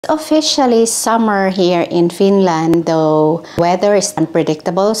Officially summer here in Finland, though weather is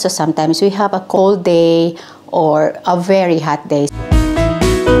unpredictable, so sometimes we have a cold day or a very hot day.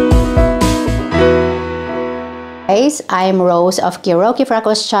 Guys, I'm Rose of Kiroky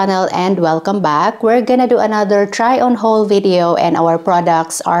Fraco's channel and welcome back. We're gonna do another try on haul video and our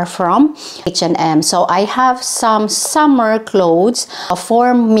products are from H&M. So I have some summer clothes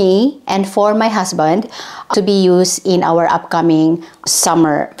for me and for my husband to be used in our upcoming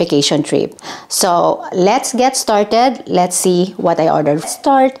summer vacation trip. So let's get started. Let's see what I ordered. Let's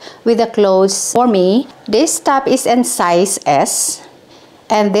start with the clothes for me. This top is in size S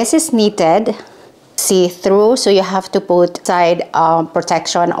and this is knitted, see-through, so you have to put side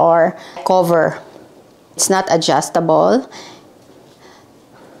protection or cover. It's not adjustable.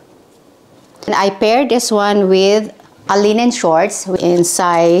 And I paired this one with a linen shorts in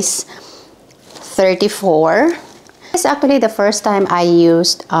size 34. It's actually the first time I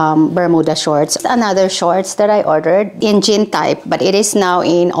used Bermuda shorts. Another shorts that I ordered in jean type, but it is now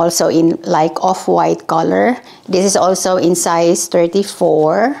also in like off-white color. This is also in size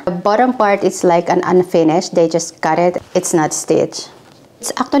 34. The bottom part is like an unfinished. They just cut it. It's not stitched.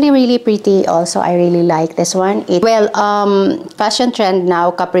 It's actually really pretty also. I really like this one. Fashion trend now,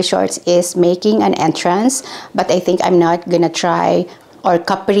 capri shorts is making an entrance, but I think I'm not gonna try or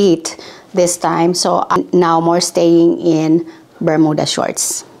capri it this time, so I'm now more staying in Bermuda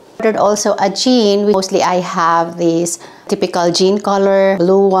shorts. Ordered also a jean. Mostly I have this typical jean color,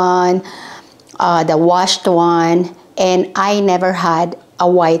 blue one, the washed one, and I never had a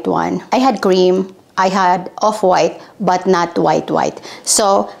white one. I had cream, I had off-white, but not white.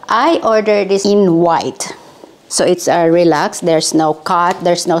 So I ordered this in white. So it's a relaxed, there's no cut,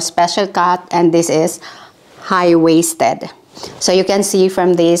 there's no special cut, and this is high-waisted. So you can see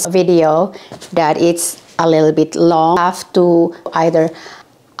from this video that it's a little bit long. I have to either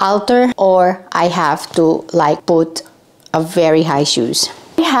alter or I have to like put a very high shoes.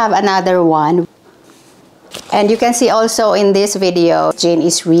 I have another one. And you can see also in this video, jean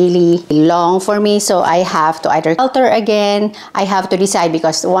is really long for me. So I have to either alter again. I have to decide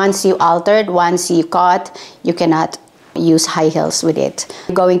because once you altered, once you cut, you cannot use high heels with it.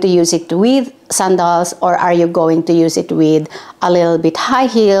 Are you going to use it with sandals or are you going to use it with a little bit high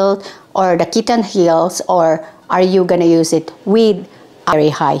heel or the kitten heels, or are you gonna use it with very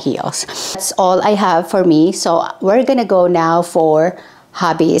high heels? That's all I have for me. So we're gonna go now for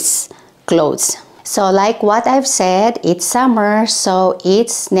hubby's clothes. So like what I've said, it's summer, so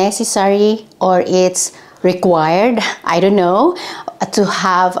it's necessary or it's required, I don't know, to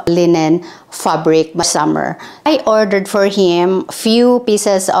have linen fabric summer. I ordered for him a few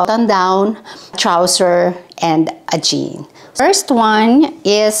pieces of button-down, trouser, and a jean. First one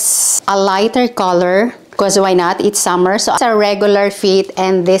is a lighter color because why not? It's summer, so it's a regular fit,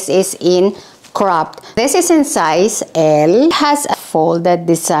 and this is in cropped. This is in size L. It has a folded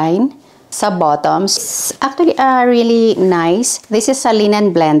design sa bottoms. It's actually really nice. This is a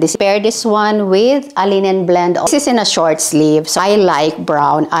linen blend. Pair this one with a linen blend. This is in a short sleeve. So I like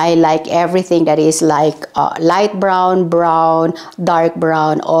brown. I like everything that is like light brown, brown, dark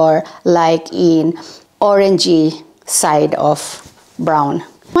brown, or like in orangey side of brown.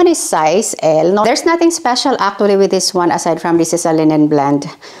 One is size L. No, there's nothing special actually with this one aside from this is a linen blend.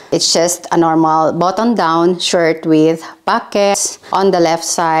 It's just a normal button-down shirt with pockets. On the left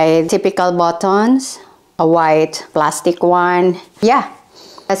side, typical buttons, a white plastic one. Yeah,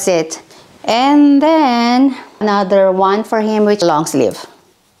 that's it. And then another one for him with long sleeve.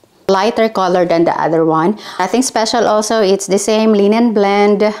 Lighter color than the other one. Nothing special also. It's the same linen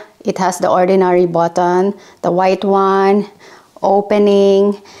blend. It has the ordinary button, the white one,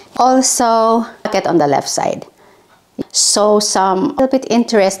 opening, also pocket on the left side. So some little bit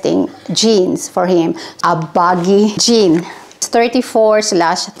interesting jeans for him, a baggy jean,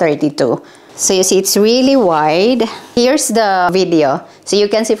 34/32. So you see it's really wide. Here's the video, so you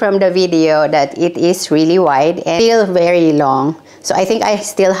can see from the video that it is really wide and still very long. So I think I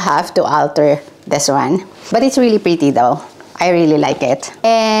still have to alter this one, but it's really pretty though. I really like it.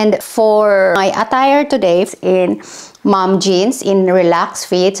 And for my attire today, it's in mom jeans in relaxed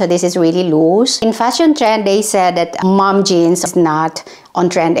fit. So this is really loose. In fashion trend, they said that mom jeans is not on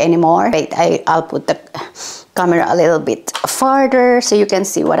trend anymore. Wait, I'll put the camera a little bit farther so you can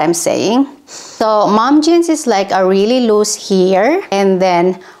see what I'm saying. So mom jeans is like a really loose here and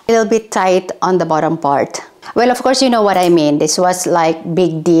then a little bit tight on the bottom part. Well, of course, you know what I mean. This was like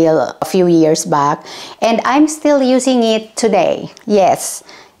big deal a few years back and I'm still using it today. Yes,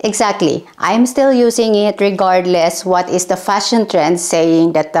 Exactly. I'm still using it regardless what is the fashion trend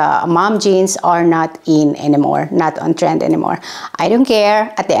saying that the mom jeans are not in anymore, not on trend anymore. I don't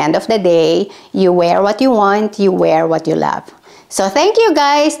care. At the end of the day, you wear what you want, you wear what you love. So thank you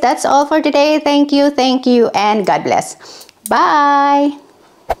guys. That's all for today. Thank you, and God bless. Bye!